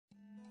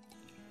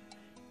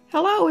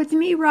Hello, it's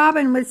me,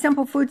 Robin, with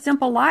Simple Food,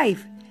 Simple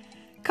Life.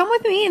 Come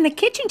with me in the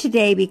kitchen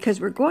today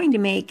because we're going to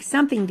make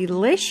something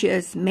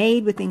delicious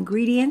made with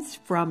ingredients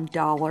from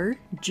Dollar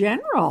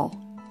General.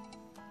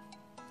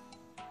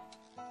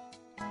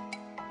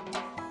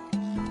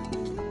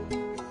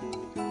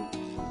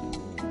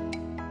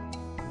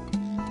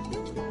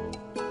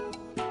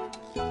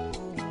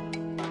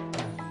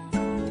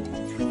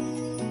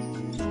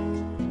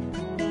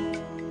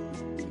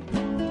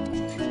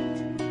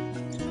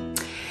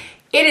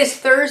 It is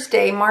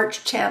Thursday,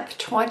 March 10th,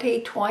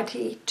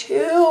 2022.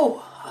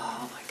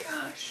 Oh my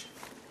gosh,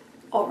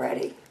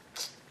 already.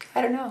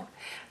 I don't know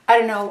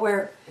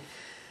where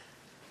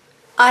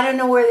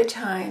the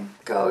time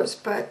goes,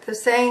 but the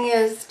saying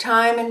is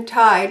time and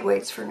tide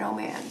waits for no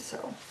man,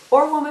 so,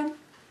 or woman.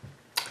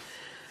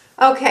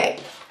 Okay.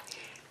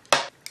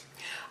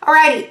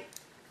 Alrighty.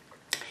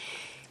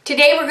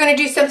 Today we're going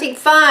to do something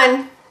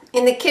fun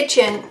in the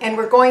kitchen, and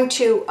we're going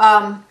to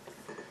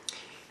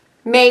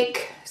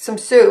make some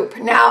soup.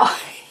 Now,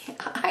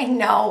 I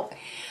know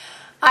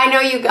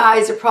you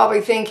guys are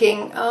probably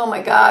thinking, oh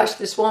my gosh,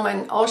 this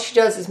woman, all she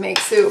does is make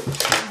soup.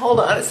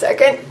 Hold on a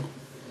second.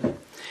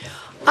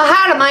 I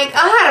had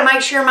to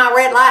make sure my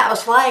red light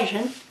was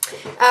flashing.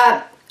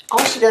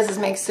 All she does is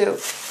make soup.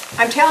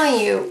 I'm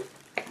telling you,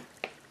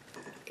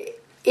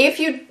 if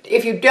you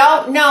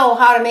don't know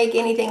how to make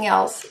anything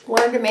else,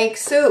 learn to make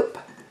soup.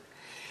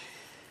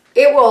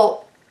 It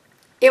will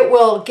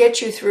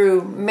get you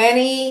through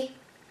many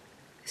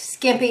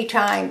skimpy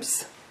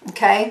times,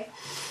 okay?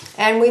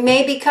 And we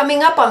may be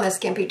coming up on the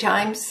skimpy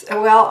times.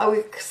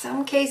 Well,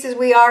 some cases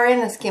we are in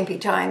the skimpy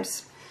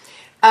times.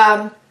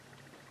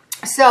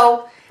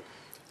 Soup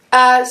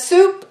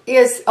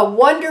is a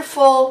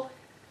wonderful,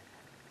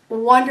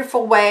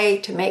 wonderful way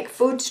to make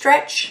food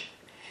stretch.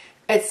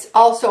 It's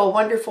also a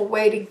wonderful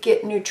way to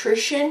get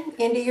nutrition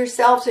into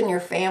yourselves and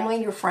your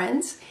family, your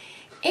friends.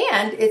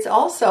 And it's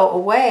also a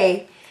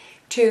way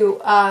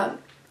to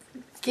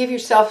give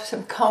yourself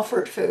some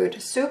comfort food.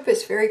 Soup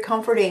is very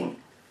comforting.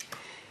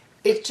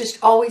 It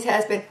just always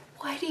has been.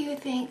 Why do you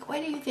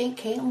think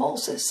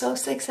Campbell's is so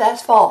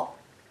successful?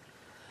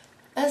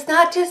 It's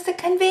not just the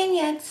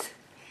convenience,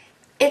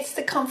 it's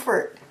the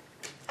comfort.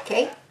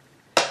 Okay?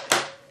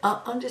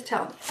 I'm just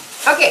telling you.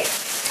 Okay,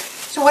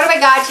 so what have I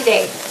got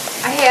today?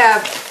 I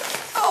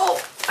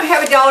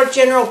have a Dollar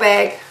General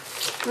bag.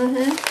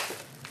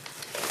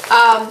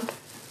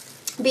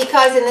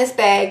 Because in this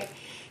bag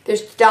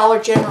there's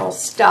Dollar General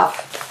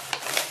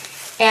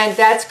stuff, and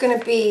that's going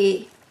to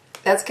be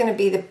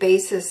the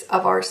basis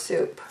of our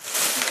soup.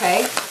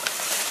 Okay,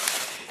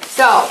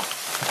 so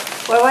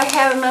what do I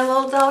have in my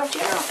little Dollar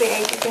General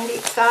bag? You're going to be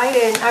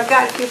excited. I've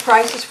got a few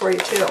prices for you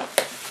too.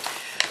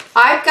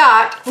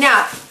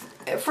 Now,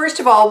 first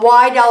of all,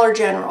 why Dollar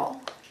General?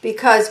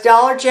 Because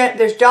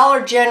there's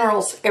Dollar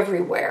Generals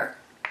everywhere,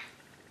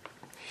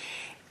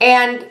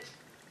 and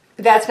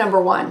that's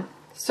number one.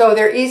 So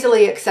they're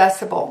easily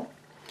accessible.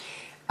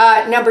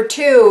 Number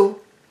two,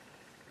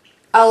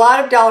 a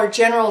lot of Dollar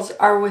Generals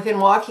are within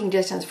walking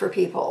distance for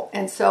people,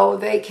 and so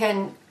they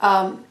can,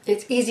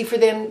 it's easy for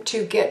them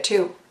to get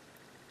to.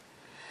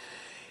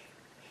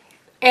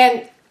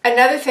 And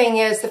another thing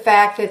is the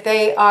fact that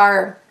they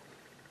are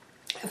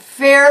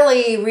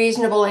fairly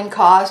reasonable in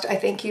cost. I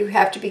think you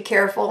have to be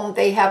careful.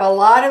 They have a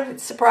lot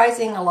of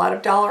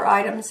dollar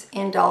items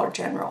in Dollar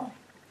General.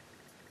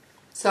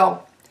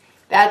 So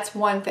that's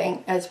one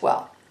thing as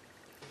well.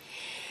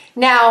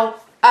 Now,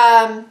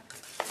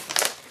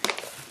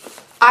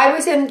 I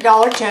was in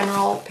Dollar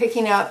General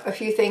picking up a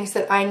few things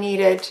that I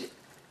needed,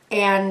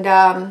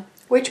 and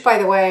which, by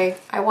the way,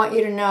 I want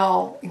you to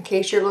know, in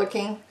case you're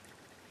looking,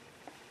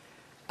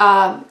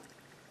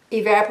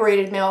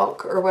 evaporated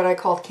milk, or what I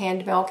call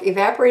canned milk.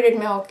 Evaporated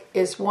milk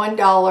is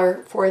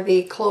 $1 for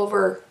the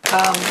Clover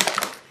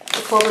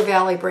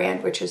Valley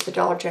brand, which is the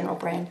Dollar General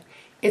brand.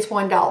 It's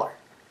 $1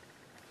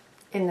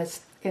 in the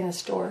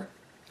store,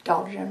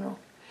 Dollar General.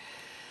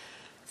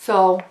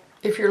 So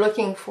if you're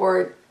looking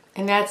for it,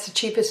 and that's the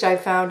cheapest I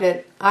found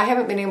it. I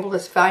haven't been able to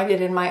find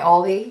it in my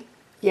Aldi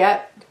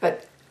yet,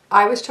 but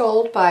I was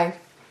told by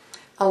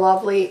a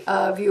lovely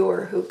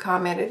viewer who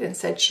commented and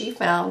said she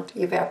found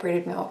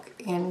evaporated milk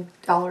in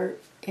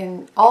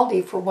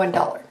Aldi for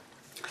 $1.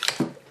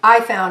 I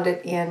found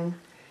it in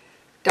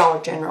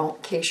Dollar General,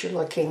 in case you're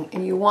looking,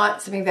 and you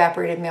want some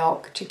evaporated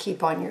milk to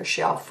keep on your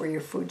shelf for your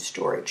food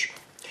storage.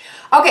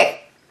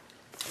 Okay,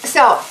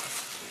 so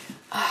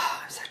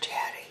I'm so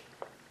chatty.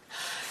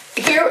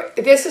 Here,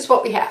 this is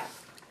what we have.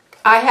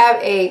 I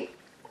have a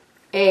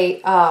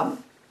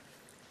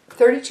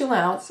 32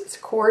 ounce, it's a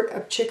quart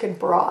of chicken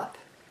broth,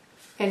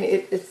 and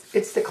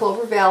it's the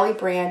Clover Valley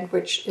brand,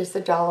 which is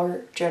the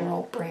Dollar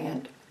General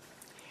brand.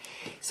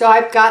 So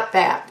I've got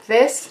that.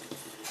 This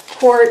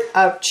quart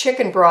of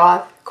chicken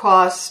broth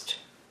cost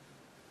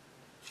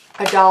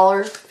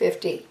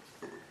 $1.50.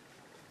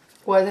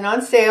 Wasn't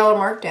on sale or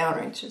marked down,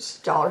 it's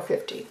just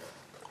 $1.50.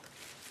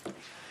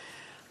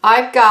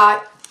 I've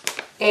got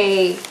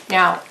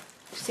now,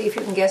 see if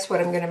you can guess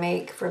what I'm going to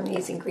make from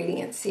these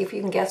ingredients. See if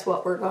you can guess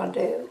what we're going to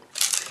do.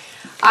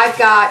 I've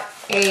got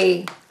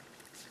a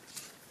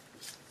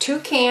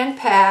 2-can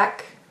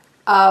pack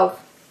of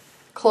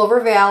Clover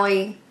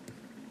Valley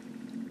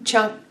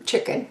chunk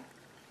chicken,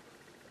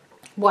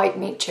 white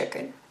meat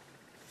chicken.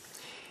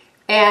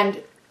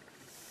 And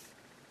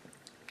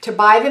to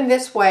buy them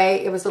this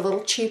way, it was a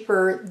little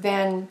cheaper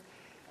than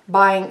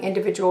buying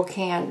individual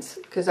cans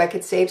because I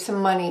could save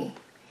some money.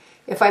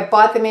 If I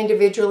bought them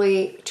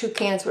individually, 2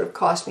 cans would have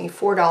cost me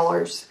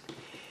 $4.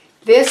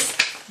 This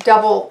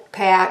double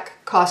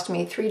pack cost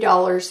me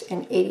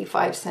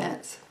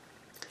 $3.85.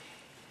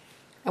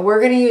 And we're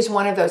going to use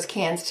one of those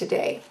cans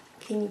today.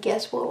 Can you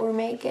guess what we're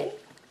making?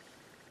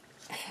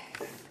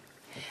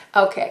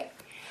 Okay.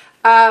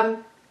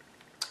 And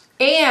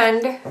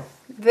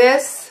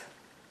this,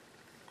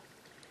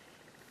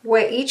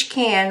 each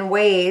can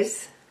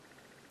weighs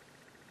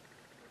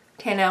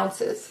 10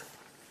 ounces.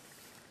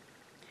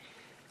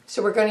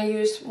 So we're going to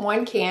use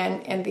 1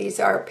 can, and these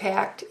are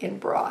packed in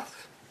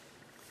broth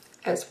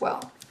as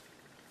well.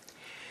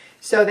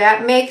 So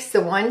that makes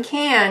the 1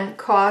 can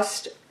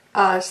cost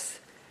us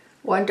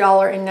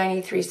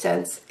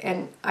 $1.93,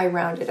 and I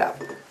rounded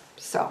up.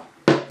 So,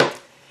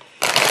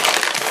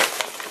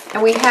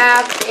 and we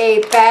have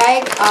a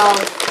bag of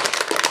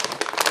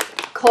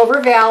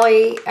Clover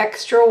Valley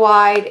extra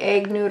wide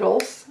egg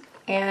noodles,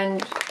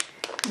 and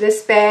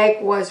this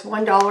bag was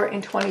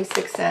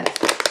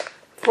 $1.26.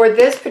 For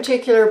this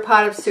particular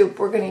pot of soup,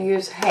 we're going to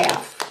use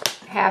half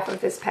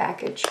of this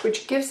package,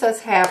 which gives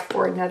us half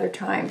for another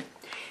time.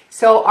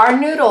 So our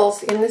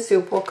noodles in the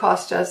soup will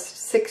cost us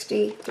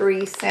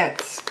 63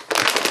 cents.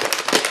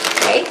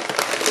 Okay?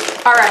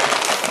 All right.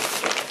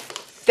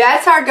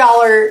 That's our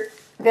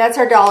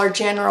Dollar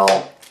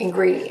General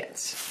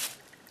ingredients.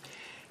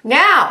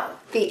 Now,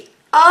 the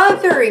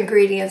other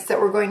ingredients that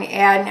we're going to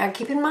add, now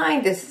keep in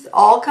mind, this is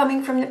all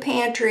coming from the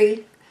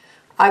pantry.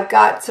 I've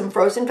got some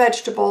frozen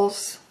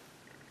vegetables.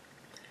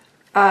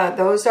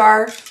 Those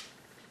are,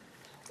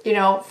 you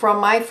know, from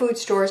my food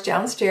stores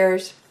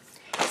downstairs.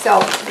 So,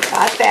 we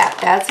got that.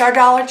 That's our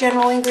Dollar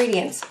General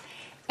ingredients.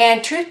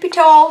 And truth be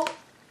told,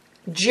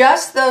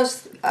 just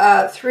those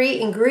 3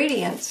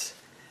 ingredients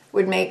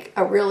would make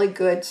a really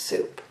good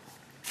soup,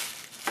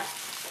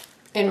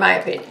 in my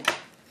opinion.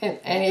 And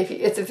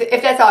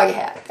if that's all you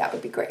have, that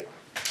would be great.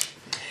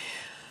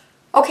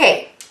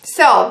 Okay,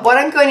 so what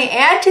I'm going to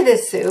add to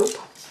this soup,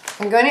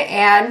 I'm going to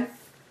add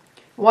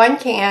 1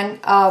 can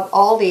of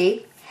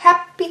Aldi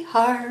Happy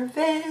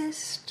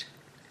Harvest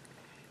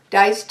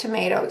diced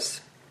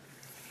tomatoes.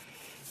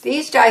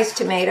 These diced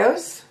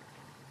tomatoes,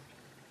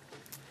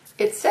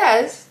 it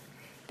says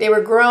they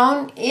were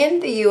grown in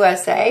the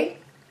USA.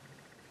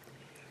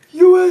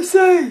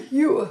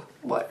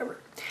 Whatever.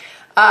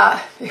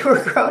 They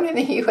were grown in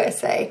the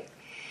USA.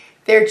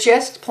 They're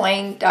just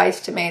plain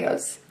diced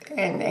tomatoes,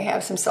 and they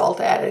have some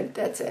salt added.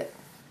 That's it.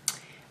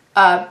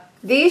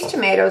 These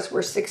tomatoes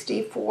were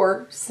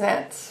 64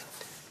 cents.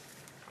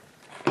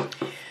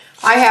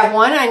 I have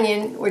 1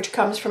 onion, which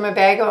comes from a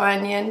bag of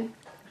onion.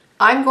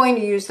 I'm going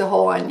to use the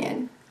whole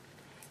onion.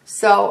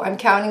 So I'm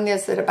counting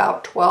this at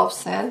about 12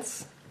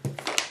 cents.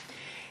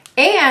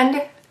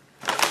 And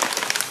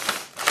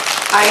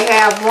I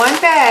have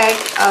 1 bag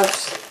of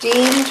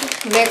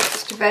steamed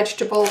mixed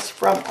vegetables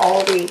from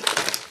Aldi.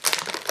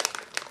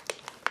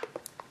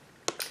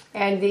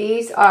 And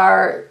these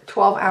are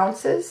 12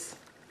 ounces.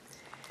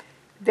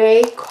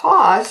 They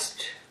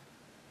cost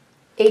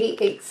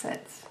 88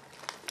 cents.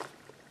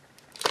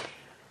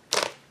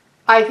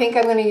 I think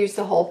I'm going to use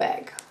the whole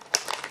bag.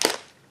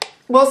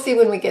 We'll see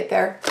when we get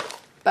there.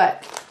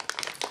 But,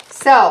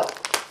 so,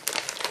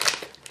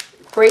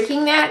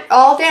 breaking that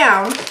all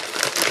down,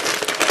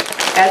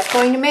 that's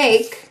going to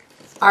make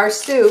our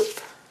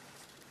soup,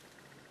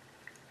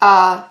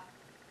 our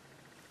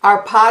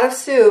pot of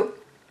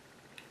soup,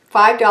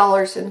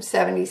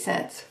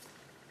 $5.70.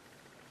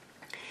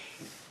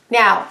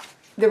 Now,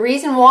 the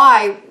reason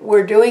why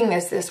we're doing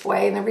this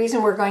way, and the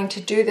reason we're going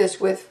to do this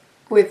with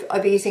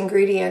these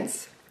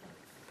ingredients,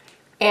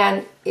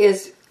 and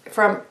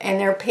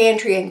their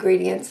pantry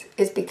ingredients,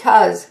 is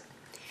because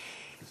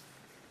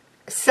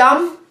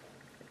some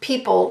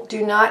people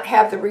do not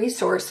have the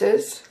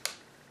resources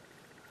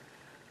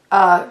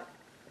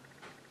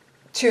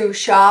to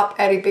shop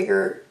at a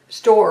bigger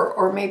store,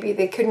 or maybe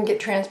they couldn't get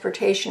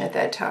transportation at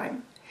that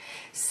time.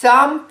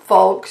 Some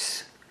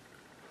folks,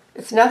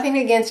 it's nothing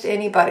against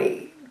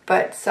anybody,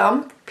 but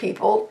some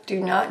people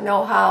do not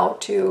know how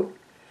to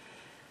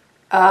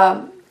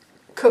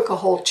cook a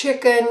whole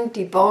chicken,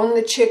 debone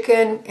the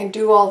chicken, and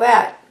do all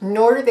that,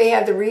 nor do they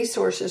have the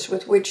resources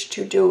with which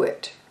to do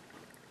it.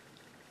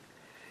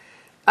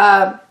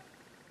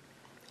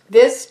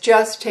 This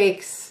just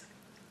takes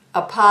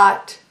a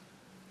pot.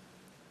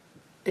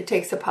 It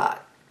takes a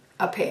pot,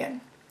 a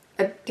pan,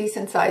 a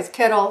decent sized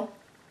kettle,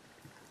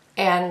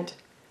 and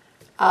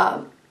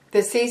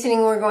the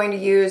seasoning we're going to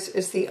use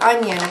is the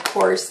onion, of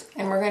course,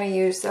 and we're going to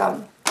use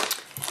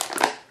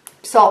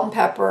salt and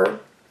pepper.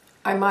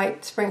 I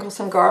might sprinkle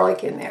some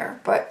garlic in there,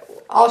 but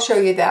I'll show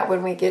you that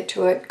when we get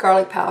to it.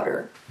 Garlic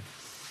powder.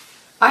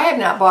 I have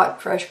not bought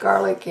fresh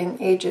garlic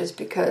in ages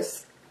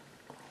because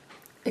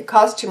it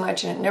costs too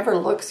much and it never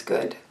looks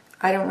good.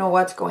 I don't know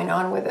what's going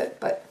on with it,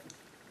 but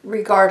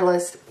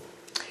regardless.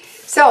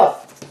 So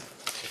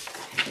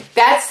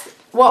that's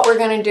what we're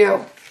going to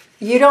do.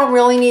 You don't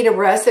really need a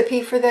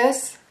recipe for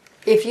this.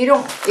 If you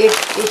don't,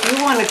 if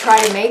you want to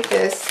try to make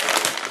this,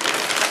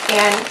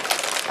 and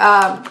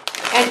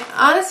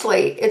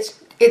honestly,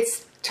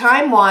 it's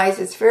time-wise,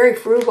 it's very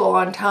frugal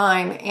on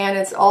time, and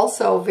it's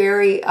also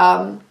very,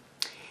 all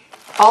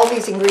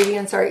these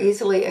ingredients are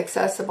easily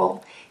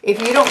accessible. If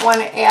you don't want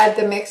to add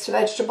the mixed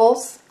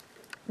vegetables,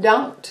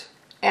 don't.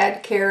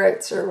 Add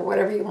carrots or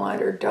whatever you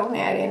want, or don't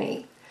add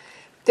any.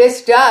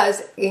 This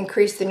does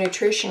increase the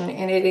nutrition,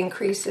 and it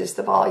increases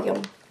the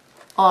volume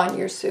on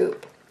your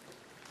soup.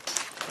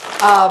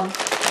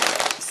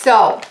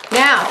 So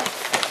now,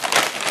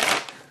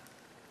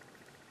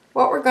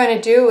 what we're going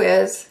to do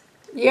is,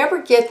 you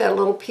ever get that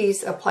little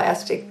piece of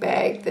plastic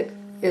bag that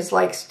is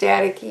like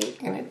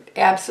staticky and it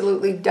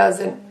absolutely does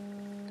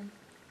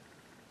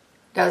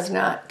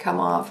not come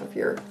off of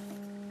your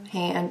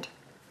hand?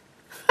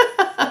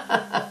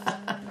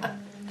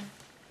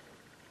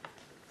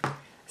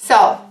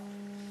 So,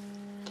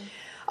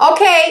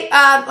 okay,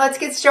 let's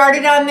get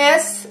started on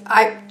this.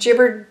 I've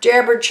jabbered,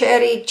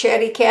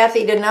 chatty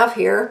Cathy'd enough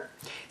here.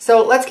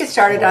 So let's get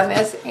started on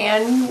this,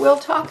 and we'll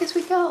talk as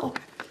we go.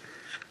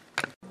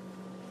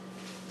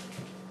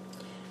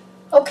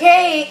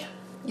 Okay,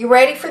 you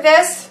ready for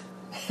this?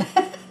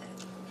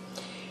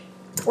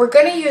 We're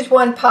going to use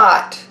one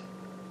pot,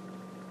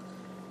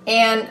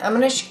 and I'm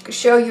going to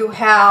show you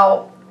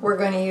how we're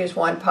going to use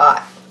one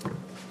pot.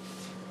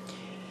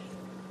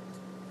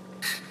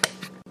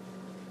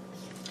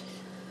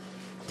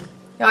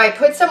 Now I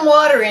put some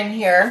water in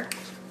here.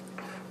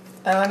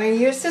 I'm going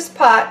to use this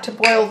pot to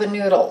boil the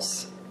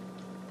noodles.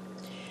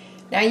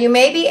 Now you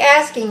may be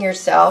asking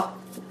yourself,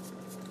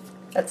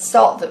 that's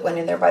salt that went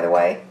in there, by the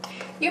way.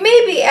 You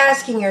may be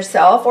asking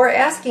yourself, or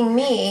asking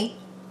me,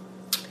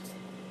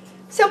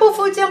 Simple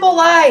Food, Simple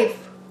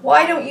Life,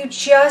 why don't you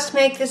just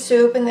make the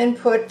soup and then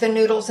put the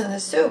noodles in the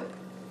soup?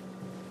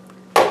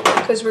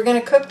 Because we're going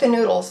to cook the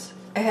noodles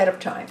ahead of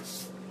time.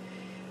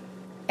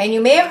 And you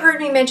may have heard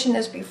me mention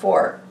this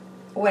before.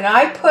 When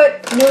I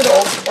put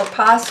noodles or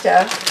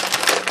pasta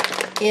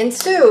in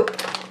soup,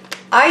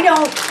 I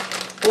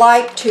don't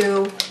like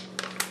to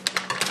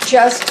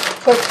just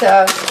put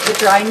the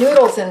dry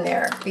noodles in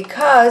there,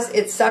 because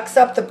it sucks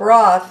up the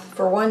broth,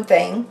 for one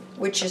thing,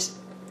 which is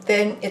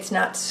then it's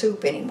not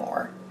soup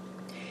anymore.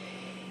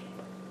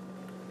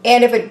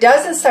 And if it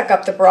doesn't suck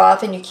up the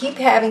broth and you keep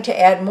having to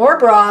add more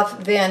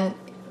broth, then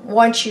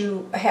once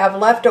you have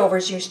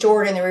leftovers you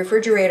store it in the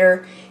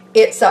refrigerator,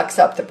 it sucks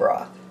up the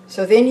broth.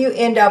 So then you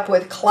end up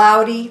with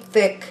cloudy,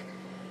 thick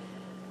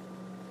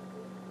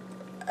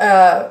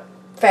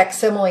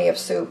facsimile of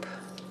soup.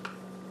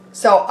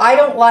 So I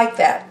don't like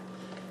that.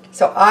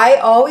 So I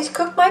always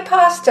cook my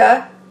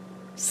pasta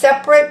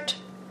separate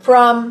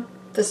from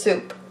the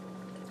soup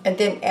and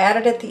then add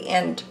it at the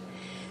end.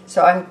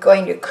 So I'm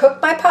going to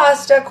cook my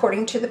pasta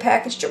according to the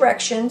package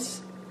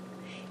directions,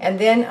 and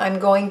then I'm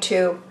going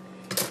to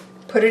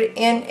put it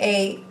in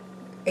a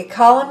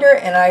colander,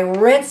 and I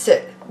rinse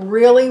it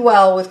really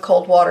well with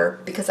cold water,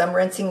 because I'm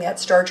rinsing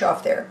that starch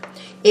off there.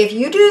 If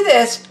you do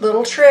this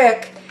little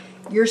trick,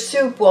 your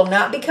soup will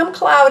not become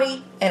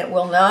cloudy and it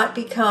will not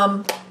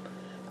become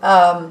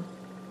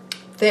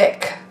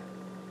thick.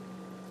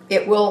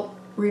 It will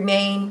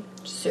remain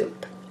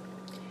soup,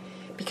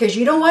 because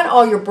you don't want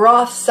all your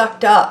broth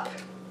sucked up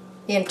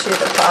into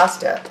the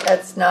pasta.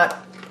 That's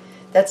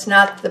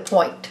not the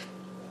point.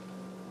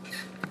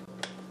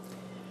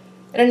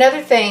 And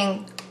another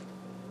thing,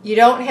 you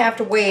don't have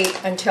to wait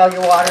until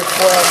your water's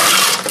boiling.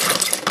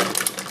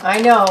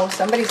 I know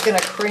somebody's going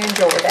to cringe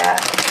over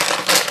that,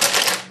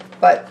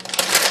 but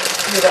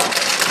you don't.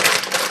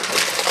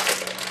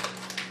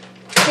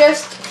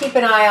 Just keep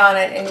an eye on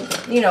it,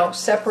 and you know,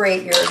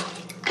 separate your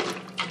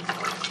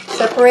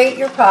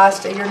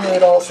pasta, your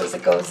noodles as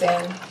it goes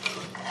in,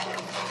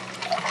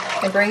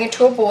 and bring it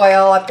to a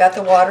boil. I've got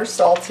the water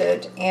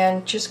salted,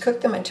 and just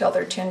cook them until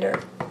they're tender.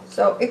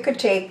 So it could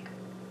take,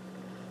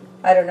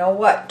 I don't know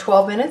what,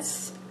 12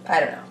 minutes? I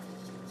don't know.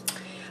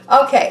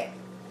 Okay,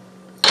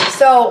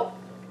 so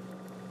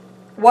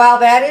while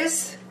that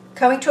is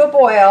coming to a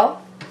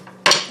boil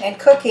and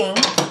cooking,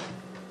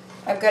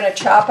 I'm going to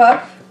chop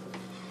up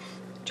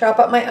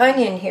my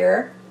onion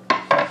here,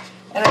 and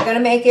I'm going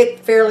to make it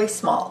fairly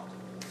small.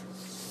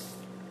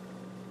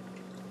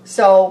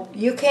 So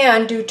you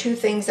can do two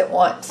things at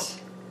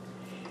once.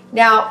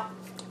 Now,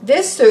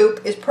 this soup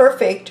is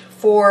perfect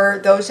for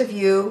those of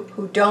you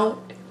who don't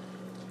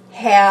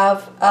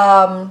have,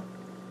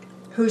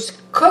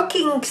 whose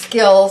cooking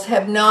skills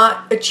have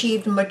not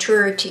achieved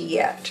maturity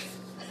yet.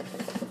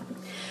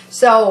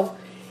 So,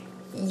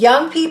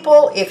 young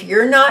people, if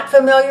you're not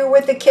familiar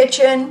with the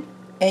kitchen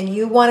and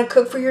you want to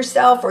cook for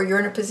yourself, or you're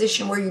in a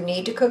position where you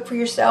need to cook for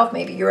yourself,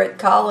 maybe you're at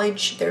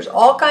college, there's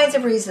all kinds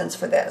of reasons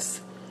for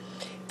this.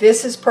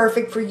 This is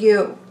perfect for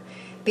you,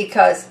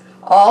 because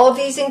all of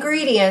these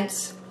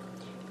ingredients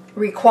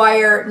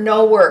require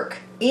no work.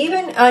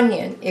 even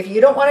onion. If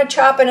you don't want to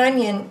chop an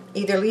onion,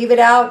 either leave it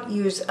out,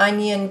 use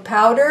onion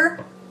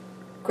powder,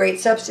 great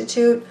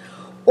substitute,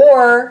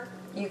 or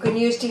you can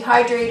use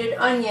dehydrated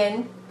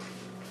onion.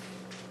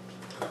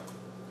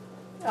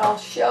 I'll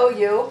show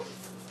you.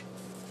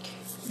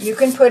 You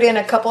can put in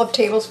a couple of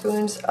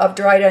tablespoons of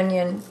dried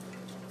onion.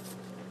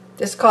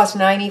 This costs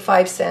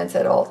 95 cents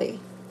at Aldi.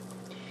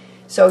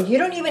 So you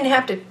don't even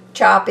have to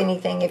chop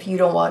anything if you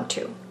don't want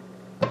to.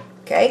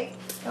 Okay?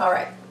 All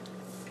right.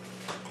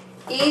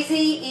 Easy,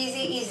 easy,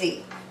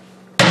 easy.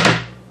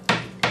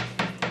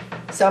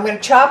 So I'm going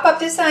to chop up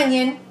this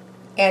onion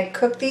and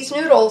cook these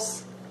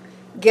noodles.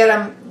 Get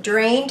them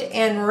drained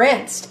and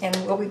rinsed, and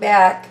we'll be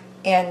back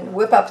and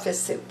whip up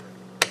this soup.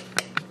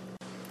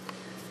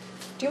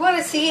 Do you want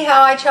to see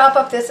how I chop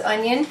up this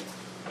onion?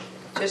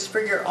 Just for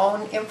your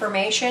own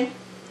information.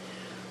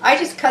 I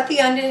just cut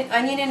the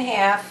onion in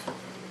half.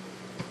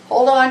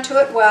 Hold on to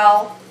it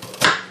well.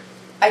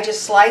 I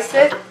just slice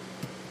it.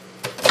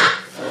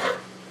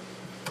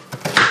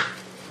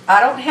 I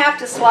don't have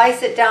to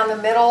slice it down the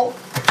middle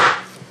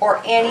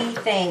or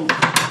anything,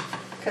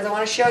 because I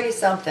want to show you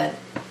something.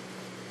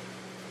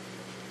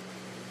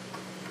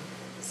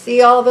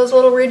 See all those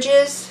little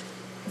ridges?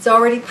 It's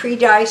already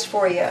pre-diced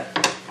for you.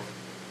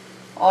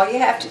 All you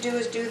have to do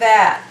is do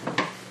that.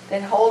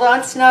 Then hold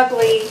on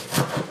snugly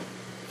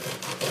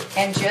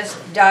and just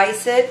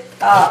dice it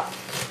up.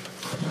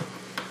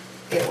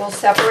 It will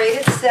separate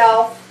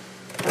itself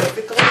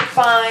perfectly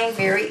fine,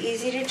 very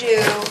easy to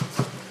do.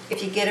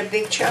 If you get a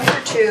big chunk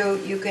or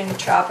two, you can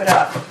chop it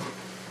up.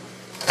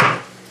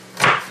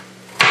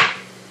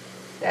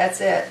 That's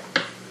it.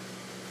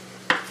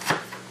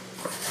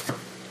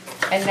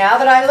 And now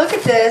that I look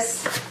at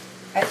this,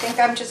 I think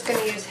I'm just going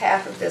to use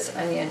half of this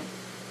onion.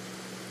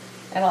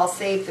 And I'll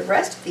save the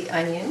rest of the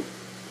onion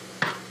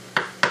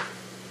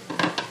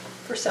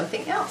for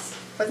something else.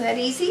 Wasn't that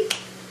easy?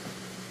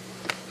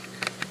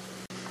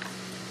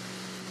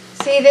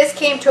 See, this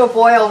came to a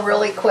boil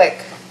really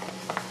quick.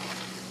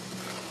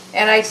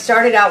 And I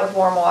started out with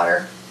warm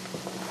water.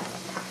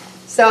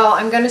 So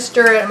I'm going to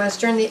stir it. I'm going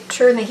to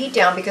turn the heat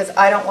down because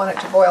I don't want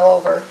it to boil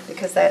over,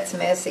 because that's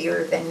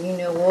messier than you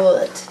know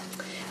what.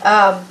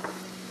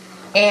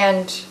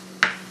 And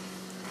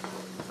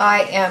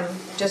I am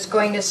just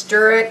going to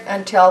stir it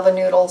until the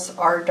noodles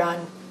are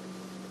done.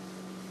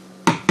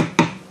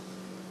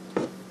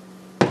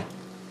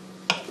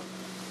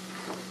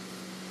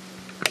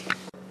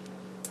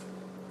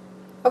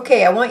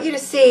 Okay, I want you to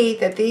see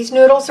that these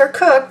noodles are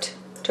cooked.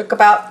 Took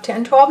about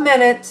 10-12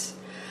 minutes.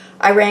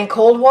 I ran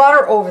cold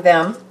water over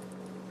them.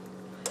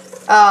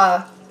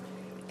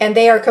 And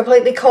they are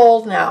completely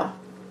cold now.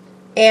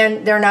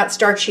 And they're not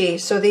starchy,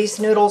 so these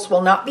noodles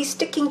will not be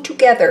sticking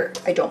together.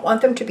 I don't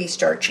want them to be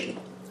starchy.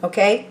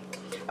 Okay?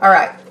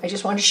 Alright, I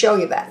just wanted to show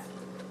you that.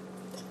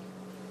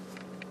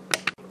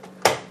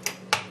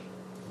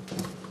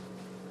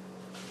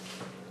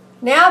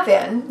 Now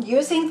then,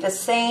 using the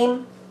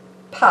same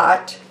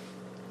pot,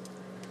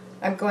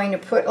 I'm going to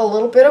put a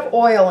little bit of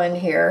oil in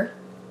here.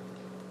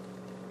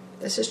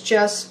 This is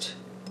just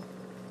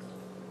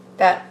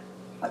that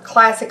a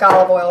classic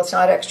olive oil. It's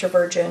not extra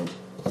virgin,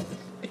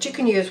 but you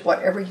can use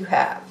whatever you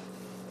have.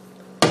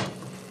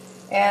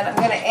 And I'm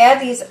going to add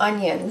these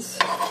onions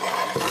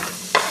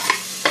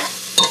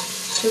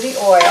to the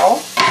oil.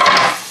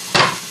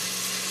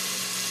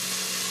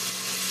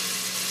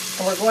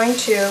 And we're going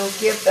to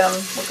give them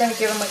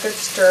a good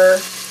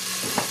stir.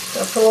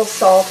 We'll put a little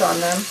salt on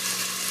them.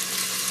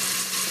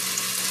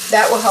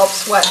 That will help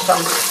sweat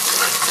them.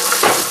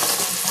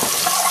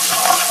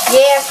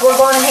 Yes, we're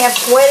going to have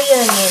sweaty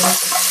onions.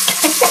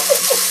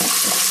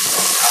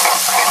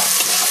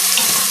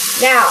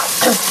 Now,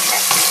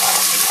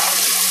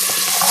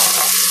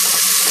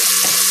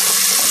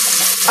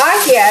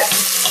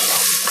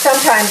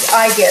 sometimes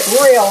I get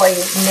really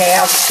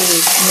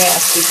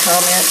nasty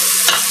comments.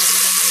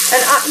 And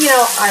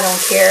I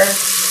don't care.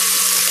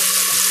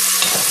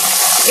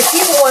 If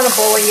people want to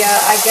bully you,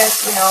 I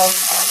guess,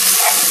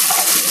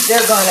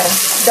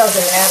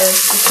 doesn't matter.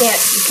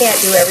 You can't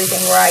do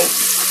everything right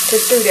to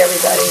suit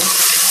everybody.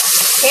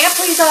 Can't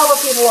please all the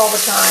people all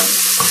the time.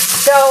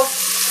 So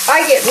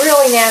I get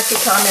really nasty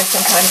comments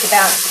sometimes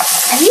about,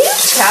 you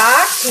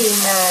talk too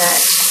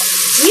much.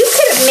 You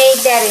could have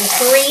made that in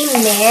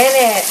 3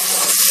 minutes.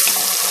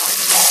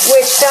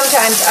 Which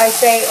sometimes I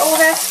say, oh,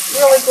 that's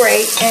really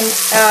great. And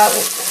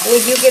when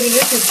you get a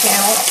YouTube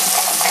channel,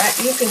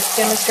 you can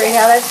demonstrate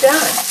how that's done.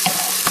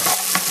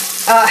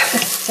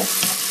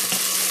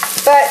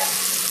 But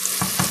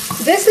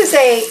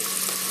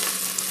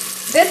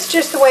that's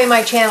just the way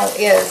my channel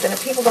is, and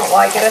if people don't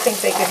like it, I think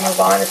they could move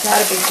on. It's not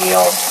a big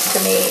deal to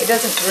me. It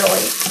doesn't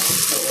really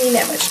mean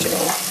that much to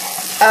me.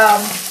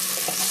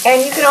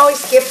 And you can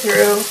always skip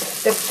through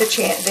the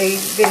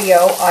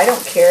video. I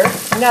don't care.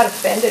 I'm not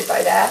offended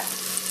by that.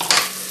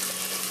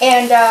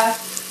 And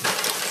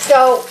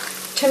so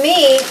to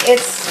me,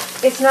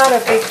 it's not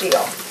a big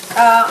deal.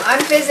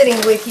 I'm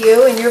visiting with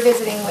you, and you're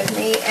visiting with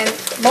me, and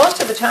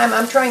most of the time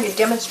I'm trying to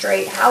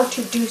demonstrate how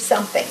to do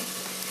something.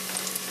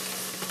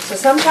 So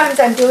sometimes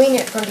I'm doing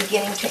it from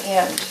beginning to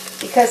end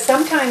because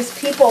sometimes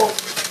people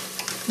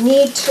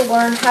need to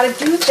learn how to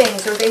do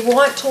things or they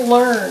want to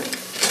learn.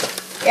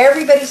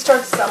 Everybody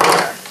starts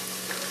somewhere.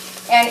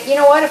 And you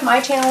know what? If my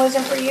channel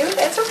isn't for you,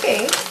 that's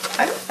okay.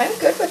 I'm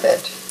good with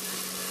it.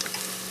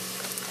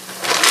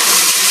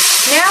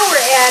 Now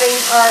we're adding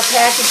our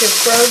package of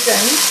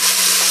frozen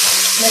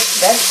mixed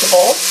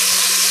vegetables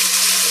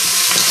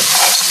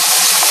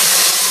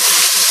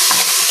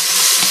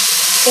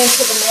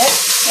into the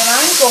mix, and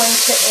I'm going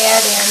to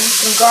add in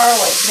some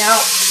garlic. Now,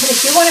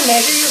 if you want to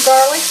measure your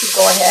garlic, you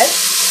go ahead.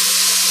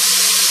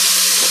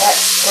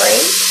 That's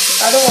great.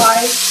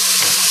 Otherwise,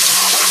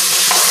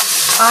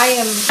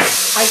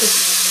 I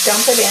just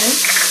dump it in.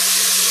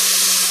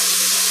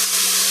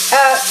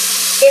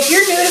 If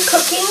you're new to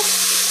cooking,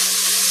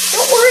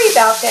 don't worry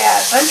about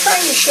that. I'm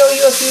trying to show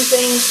you a few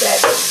things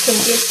that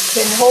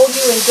can hold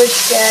you in good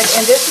stead,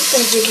 and this is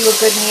going to give you a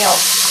good meal.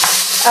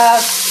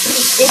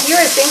 If you're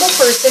a single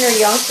person or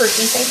young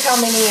person, think how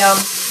many,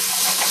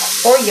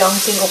 or young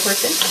single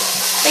person,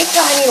 think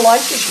how many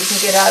lunches you can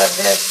get out of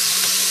this.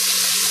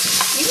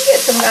 You can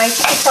get some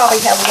nice, you can probably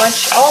have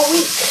lunch all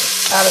week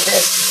out of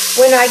this.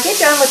 When I get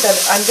done with it,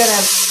 I'm going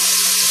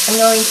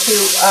to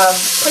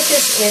put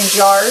this in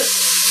jars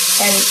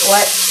and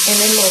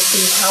then we'll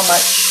see how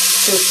much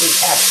soup we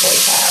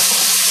actually have.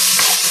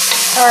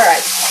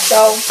 Alright,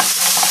 so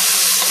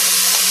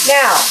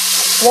now,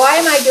 why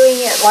am I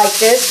doing it like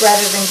this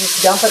rather than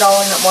just dump it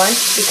all in at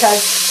once?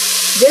 Because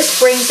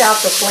this brings out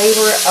the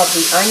flavor of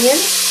the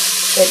onions.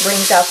 It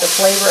brings out the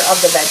flavor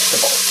of the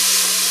vegetables.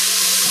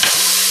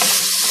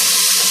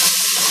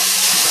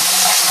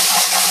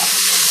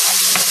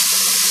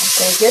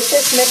 Going to get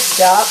this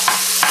mixed up.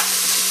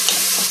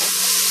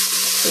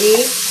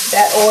 See,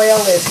 that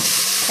oil is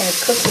kind of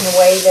cooking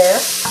away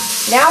there.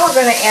 Now we're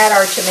going to add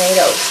our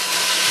tomatoes.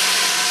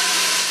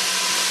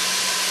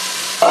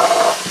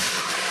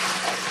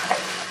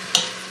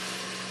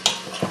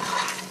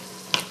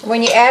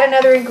 When you add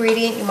another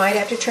ingredient, you might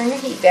have to turn your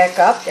heat back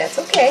up. That's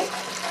okay.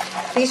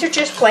 These are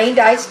just plain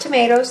diced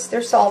tomatoes.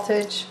 They're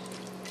salted.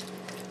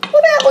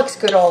 Well, that looks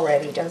good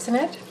already, doesn't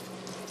it?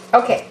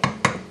 Okay.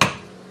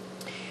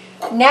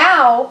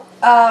 Now,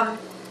 oh,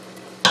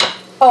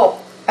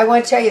 I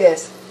want to tell you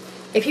this.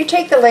 If you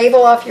take the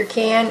label off your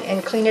can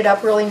and clean it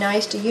up really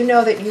nice, do you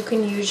know that you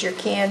can use your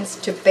cans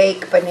to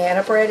bake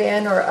banana bread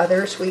in or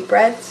other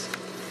sweetbreads?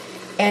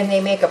 And they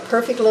make a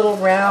perfect little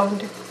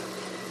round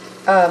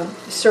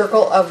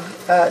circle of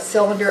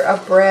cylinder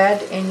of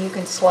bread, and you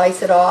can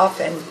slice it off,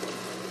 and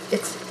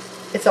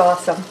it's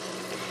awesome.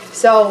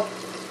 So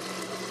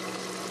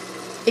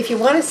if you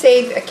want to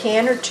save a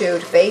can or two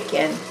to bake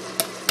in,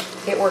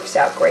 it works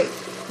out great.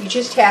 You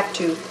just have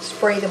to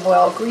spray them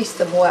well, grease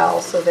them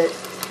well so that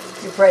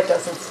your bread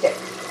doesn't stick.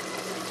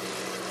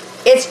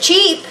 It's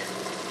cheap.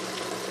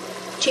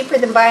 Cheaper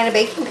than buying a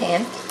baking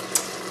pan.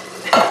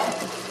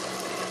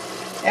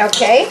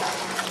 Okay.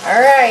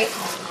 Alright.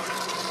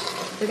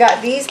 We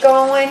got these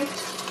going.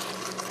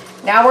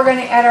 Now we're going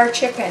to add our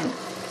chicken.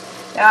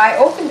 Now I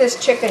opened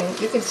this chicken.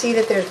 You can see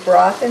that there's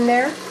broth in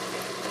there.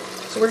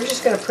 So we're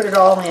just going to put it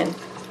all in.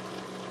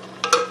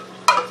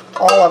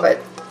 All of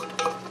it.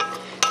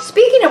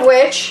 Speaking of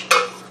which,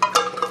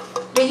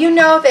 do you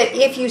know that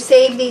if you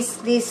save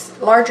these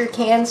larger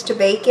cans to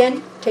bake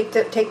in, take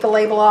the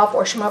label off,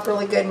 wash them up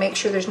really good, make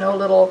sure there's no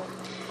little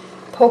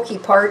pokey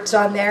parts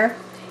on there.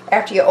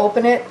 After you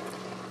open it,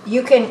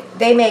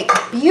 they make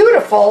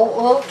beautiful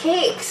little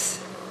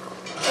cakes.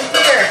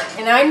 Here,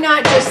 and I'm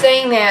not just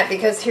saying that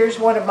because here's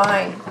one of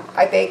mine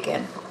I bake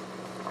in.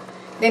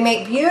 They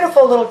make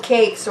beautiful little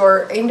cakes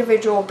or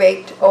individual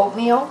baked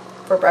oatmeal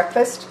for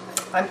breakfast.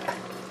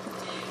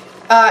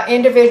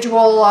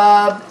 Individual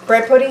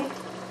bread pudding.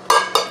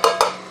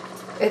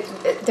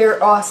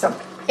 They're awesome.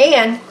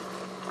 And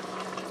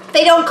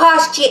they don't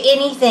cost you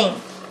anything.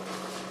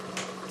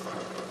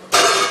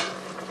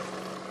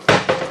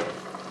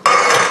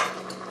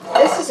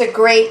 This is a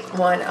great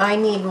one. I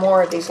need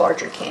more of these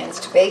larger cans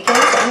to bake in,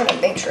 so I'm going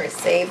to make sure I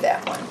save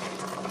that one.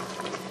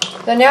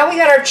 So now we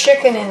got our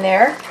chicken in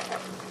there.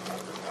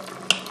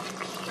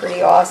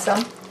 Pretty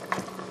awesome.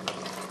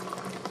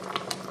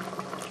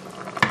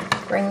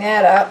 Bring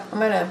that up. I'm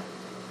going to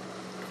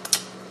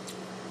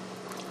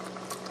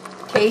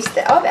taste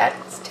that. Oh, that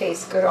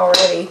tastes good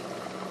already.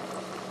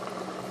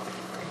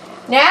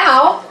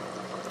 Now,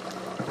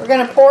 we're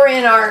going to pour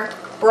in our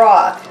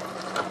broth.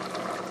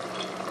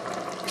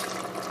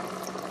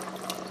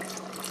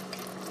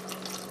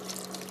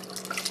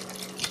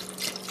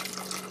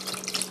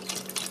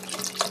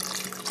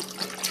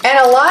 And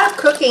a lot of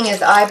cooking is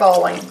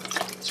eyeballing.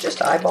 It's just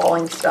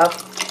eyeballing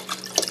stuff.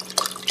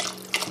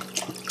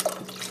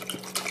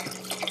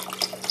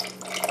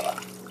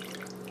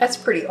 That's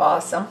pretty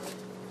awesome.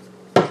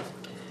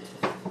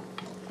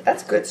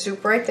 That's good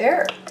soup right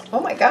there. Oh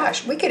my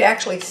gosh, we could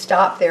actually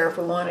stop there if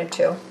we wanted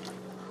to.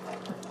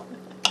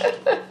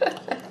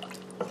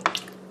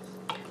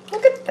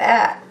 Look at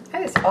that.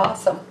 That is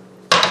awesome.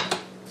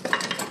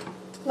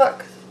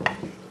 Look.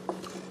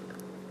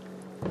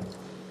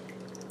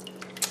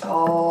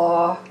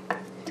 Oh,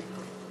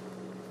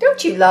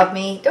 Don't you love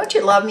me? Don't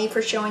you love me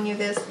for showing you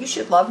this? You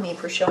should love me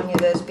for showing you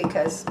this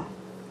because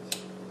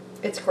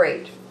it's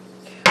great.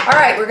 All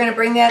right, we're going to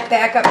bring that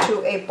back up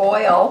to a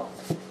boil.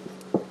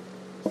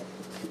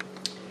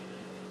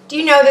 Do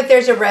you know that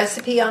there's a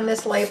recipe on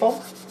this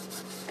label?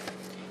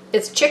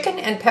 It's chicken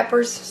and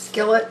peppers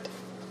skillet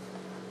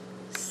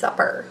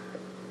supper.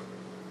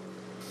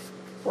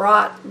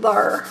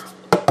 Rottler.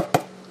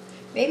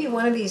 Maybe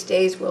one of these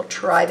days we'll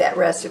try that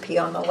recipe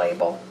on the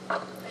label.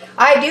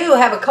 I do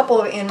have a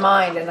couple in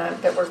mind and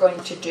that we're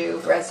going to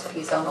do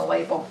recipes on the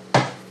label.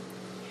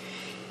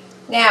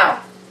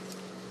 Now,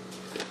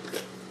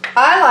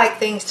 I like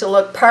things to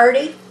look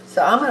party,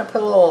 so I'm going to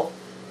put a little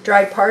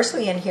dried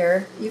parsley in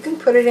here. You can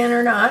put it in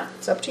or not.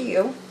 It's up to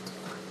you.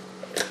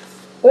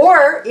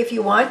 Or, if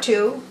you want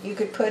to, you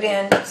could put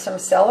in some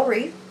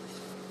celery.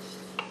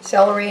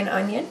 Celery and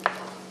onion.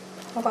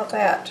 How about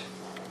that?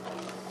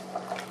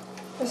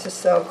 This is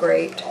so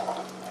great.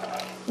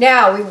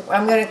 Now,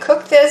 I'm going to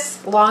cook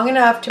this long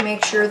enough to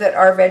make sure that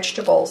our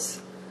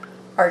vegetables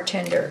are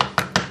tender.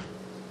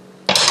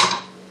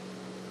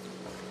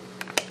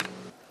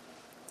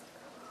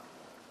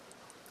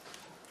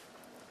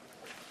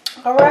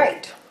 All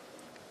right.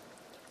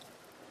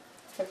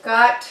 I've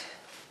got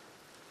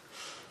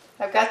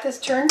this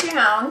turned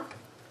down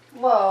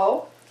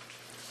low,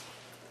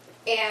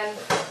 and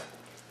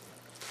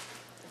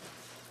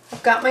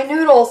I've got my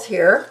noodles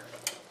here,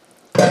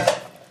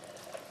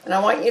 and I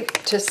want you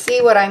to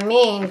see what I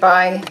mean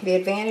by the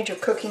advantage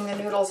of cooking the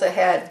noodles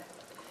ahead.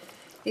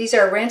 These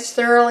are rinsed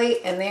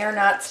thoroughly and they are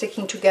not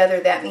sticking together.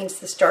 That means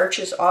the starch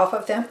is off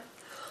of them.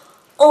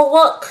 Oh,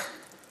 look,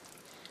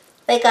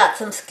 they got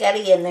some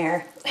sketty in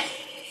there.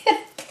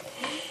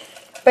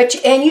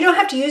 And you don't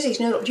have to use these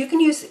noodles. You can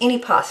use any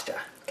pasta,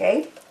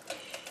 okay?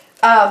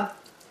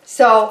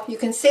 So you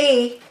can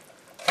see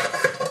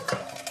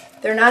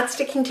they're not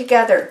sticking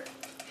together.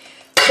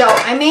 So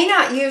I may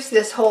not use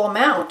this whole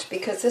amount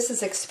because this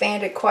is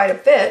expanded quite a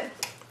bit.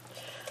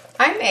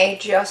 I may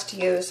just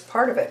use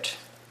part of it.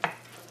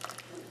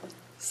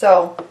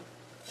 So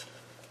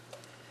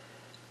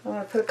I'm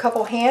going to put a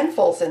couple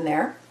handfuls in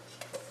there.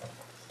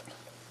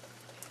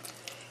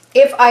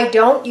 If I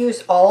don't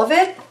use all of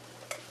it,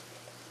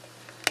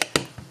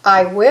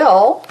 I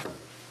will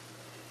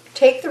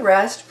take the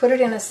rest, put it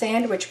in a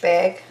sandwich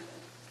bag,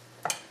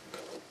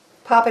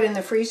 pop it in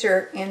the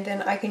freezer, and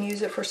then I can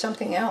use it for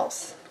something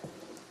else.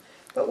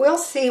 But we'll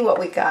see what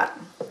we got.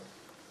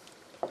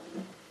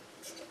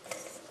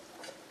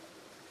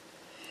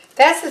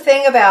 That's the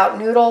thing about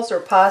noodles or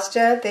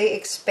pasta, they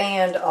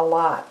expand a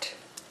lot.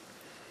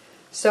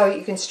 So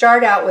you can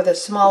start out with a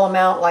small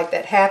amount like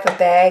that, half a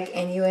bag,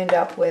 and you end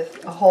up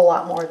with a whole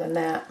lot more than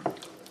that.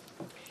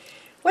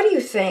 What do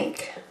you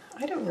think?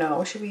 I don't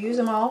know. Should we use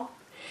them all?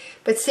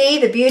 But see,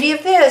 the beauty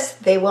of this,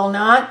 they will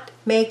not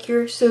make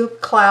your soup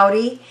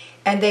cloudy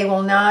and they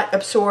will not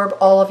absorb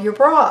all of your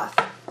broth.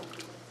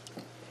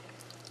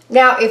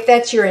 Now, if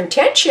that's your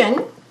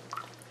intention,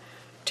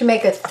 to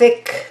make a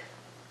thick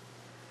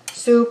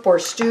soup or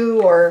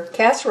stew or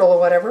casserole or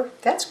whatever,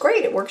 that's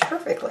great. It works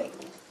perfectly.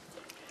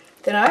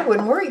 Then I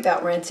wouldn't worry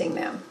about rinsing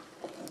them.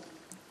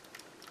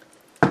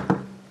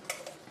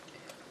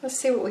 Let's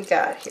see what we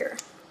got here.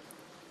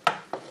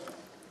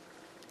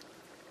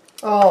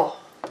 Oh,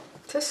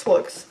 does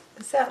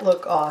that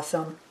look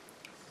awesome?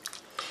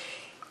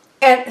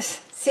 And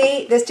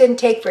see, this didn't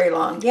take very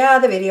long. Yeah,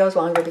 the video is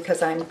longer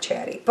because I'm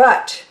chatty,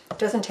 but it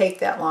doesn't take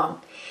that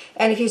long.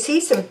 And if you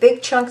see some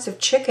big chunks of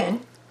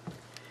chicken,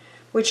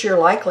 which you're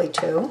likely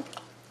to,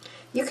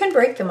 you can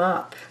break them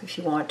up if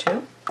you want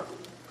to.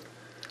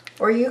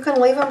 Or you can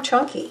leave them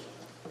chunky.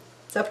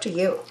 It's up to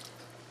you.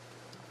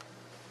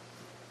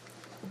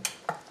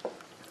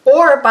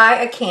 Or buy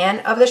a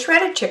can of the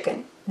shredded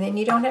chicken. Then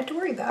you don't have to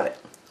worry about it.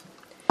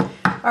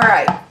 All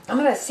right, I'm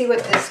going to see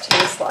what this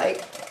tastes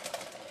like.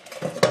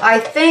 I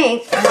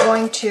think I'm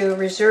going to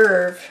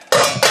reserve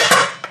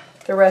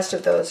the rest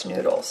of those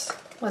noodles.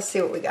 Let's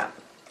see what we got.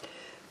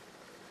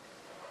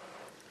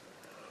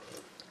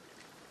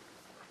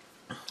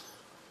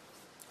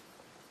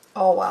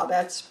 Oh wow,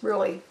 that's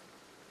really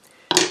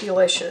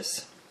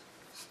delicious.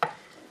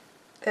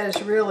 That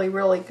is really,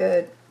 really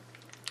good.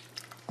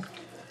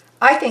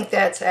 I think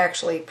that's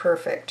actually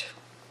perfect.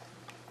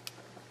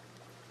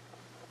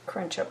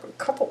 Crunch up a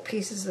couple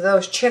pieces of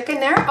those chicken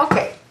there.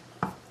 Okay,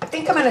 I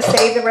think I'm going to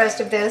save the rest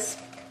of this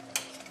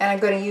and I'm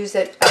going to use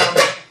it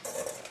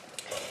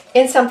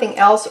in something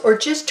else or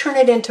just turn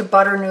it into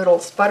butter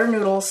noodles. Butter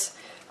noodles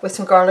with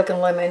some garlic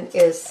and lemon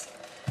is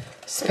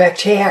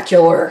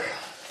spectacular.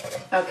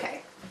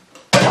 Okay,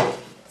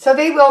 so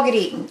they will get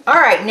eaten.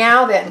 All right,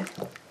 now then,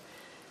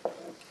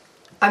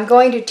 I'm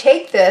going to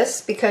take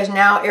this because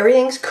now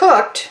everything's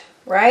cooked,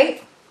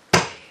 right?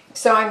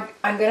 So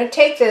I'm going to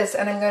take this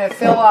and I'm going to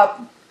fill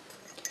up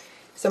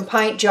some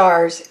pint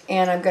jars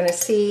and I'm going to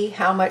see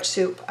how much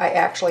soup I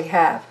actually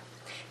have.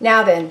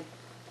 Now then,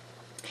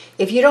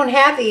 if you don't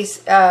have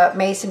these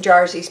mason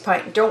jars, these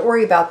pint, don't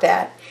worry about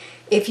that.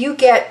 If you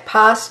get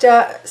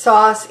pasta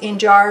sauce in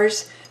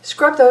jars,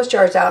 scrub those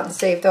jars out and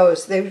save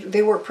those.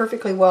 They work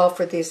perfectly well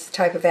for this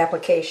type of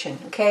application,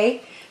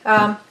 okay?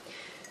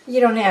 You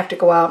don't have to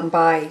go out and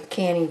buy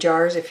canning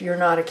jars if you're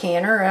not a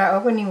canner. I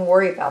wouldn't even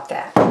worry about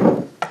that.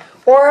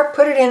 Or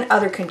put it in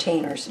other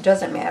containers. It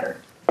doesn't matter.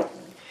 All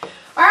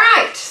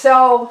right,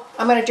 so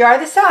I'm going to jar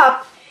this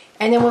up,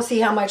 and then we'll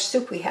see how much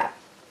soup we have.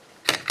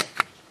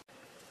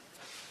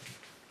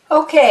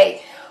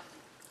 Okay,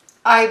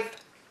 I've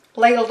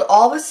ladled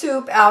all the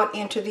soup out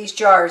into these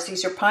jars.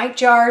 These are pint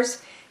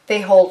jars.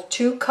 They hold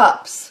 2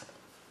 cups.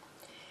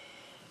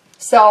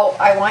 So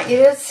I want you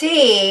to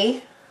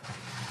see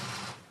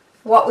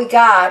what we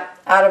got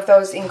out of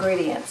those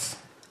ingredients.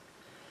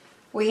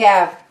 We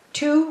have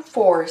 2,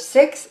 4,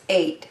 6,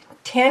 8,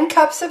 10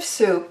 cups of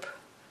soup,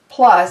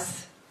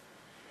 plus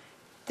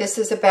this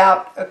is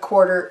about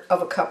 1/4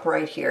 of a cup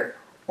right here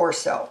or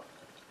so.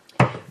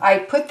 I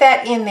put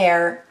that in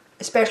there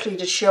especially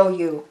to show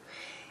you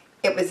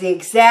it was the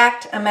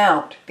exact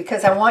amount,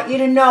 because I want you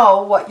to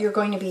know what you're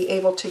going to be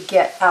able to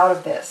get out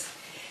of this.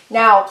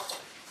 Now,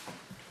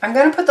 I'm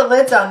going to put the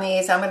lids on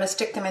these. I'm going to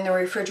stick them in the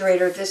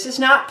refrigerator. This is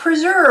not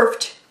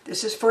preserved.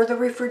 This is for the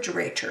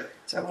refrigerator.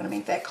 So I want to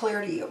make that clear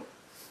to you.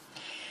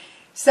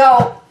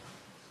 So,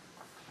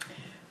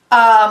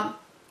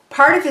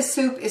 part of the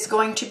soup is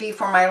going to be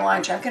for my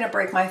lunch. I'm going to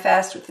break my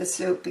fast with the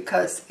soup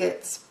because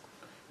it's,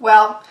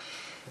 well,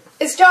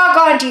 it's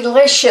doggone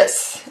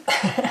delicious.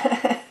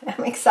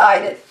 I'm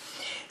excited.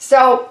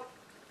 So,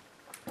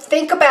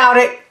 think about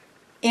it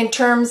in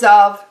terms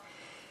of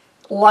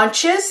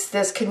lunches.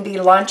 This can be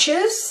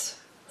lunches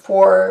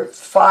for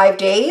 5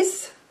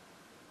 days.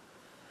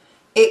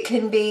 It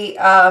can be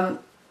a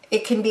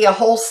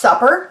whole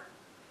supper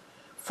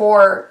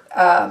for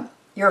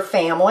your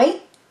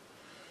family.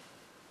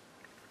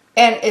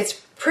 And it's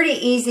pretty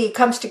easy. It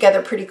comes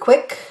together pretty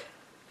quick.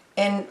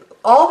 And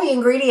all the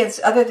ingredients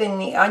other than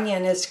the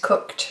onion is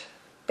cooked,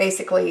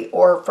 basically,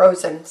 or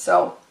frozen.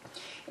 So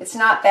it's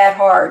not that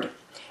hard.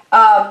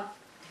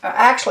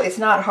 Actually, it's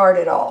not hard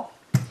at all.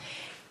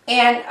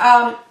 And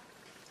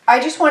I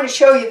just want to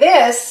show you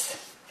this,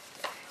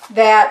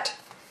 that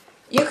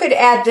you could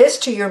add this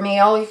to your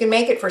meal. You can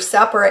make it for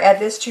supper, add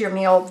this to your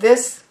meal.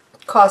 This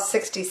costs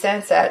 60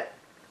 cents at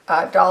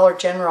Dollar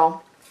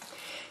General.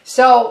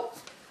 So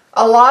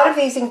a lot of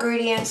these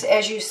ingredients,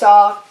 as you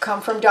saw,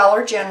 come from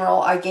Dollar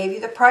General. I gave you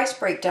the price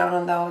breakdown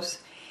on those.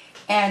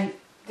 And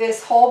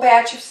this whole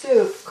batch of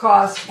soup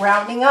costs,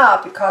 rounding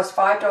up, it costs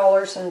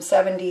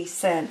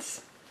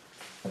 $5.70.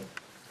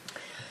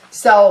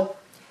 So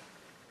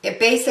it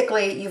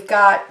basically, you've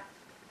got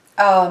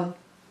 $1.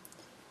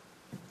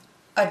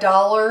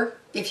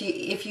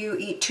 If you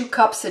eat 2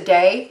 cups a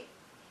day,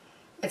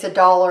 it's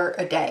 $1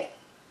 a day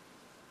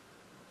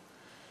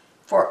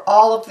for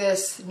all of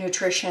this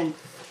nutrition.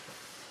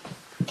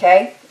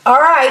 Okay? All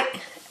right.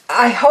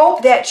 I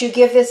hope that you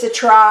give this a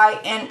try,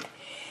 and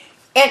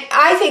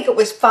I think it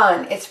was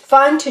fun. It's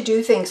fun to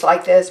do things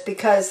like this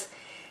because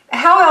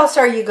how else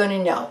are you going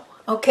to know?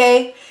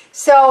 Okay?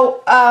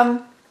 So,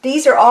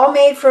 these are all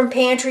made from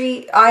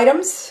pantry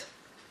items,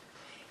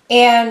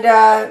 and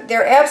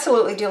they're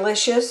absolutely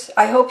delicious.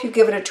 I hope you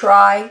give it a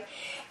try,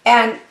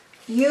 and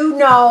you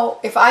know,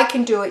 if I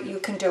can do it, you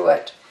can do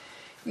it.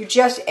 You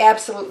just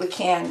absolutely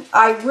can.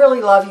 I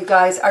really love you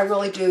guys. I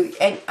really do.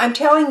 And I'm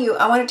telling you,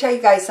 I want to tell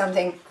you guys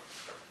something.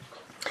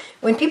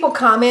 When people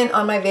comment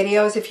on my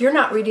videos, if you're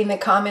not reading the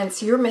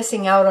comments, you're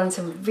missing out on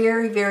some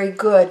very, very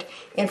good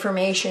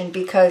information,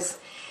 because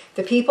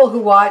the people who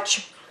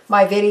watch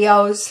my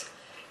videos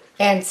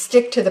and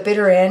stick to the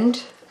bitter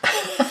end,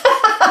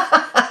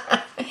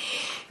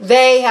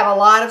 they have a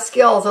lot of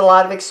skills, a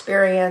lot of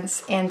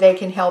experience, and they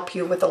can help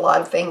you with a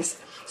lot of things.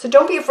 So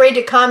don't be afraid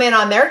to comment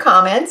on their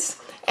comments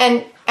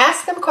and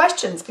ask them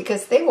questions,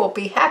 because they will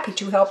be happy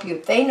to help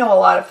you. They know a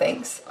lot of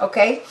things,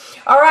 okay?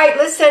 All right,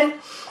 listen,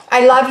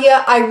 I love you.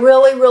 I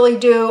really, really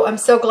do. I'm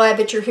so glad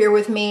that you're here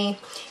with me.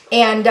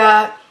 And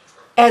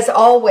as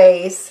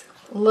always,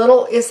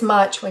 little is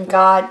much when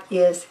God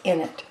is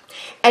in it.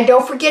 And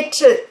don't forget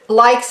to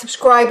like,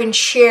 subscribe, and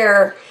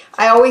share.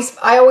 I always,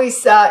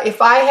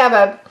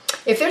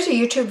 if there's a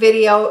YouTube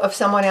video of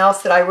someone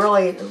else that I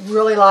really,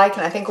 really like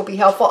and I think will be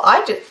helpful,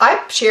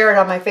 I share it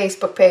on my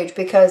Facebook page,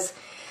 because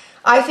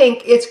I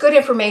think it's good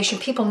information.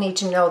 People need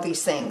to know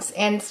these things.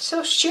 And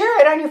so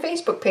share it on your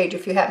Facebook page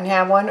if you happen to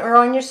have one, or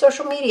on your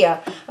social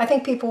media. I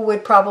think people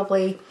would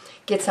probably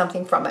get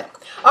something from it.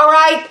 All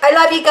right. I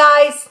love you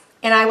guys,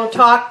 and I will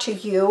talk to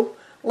you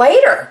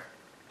later.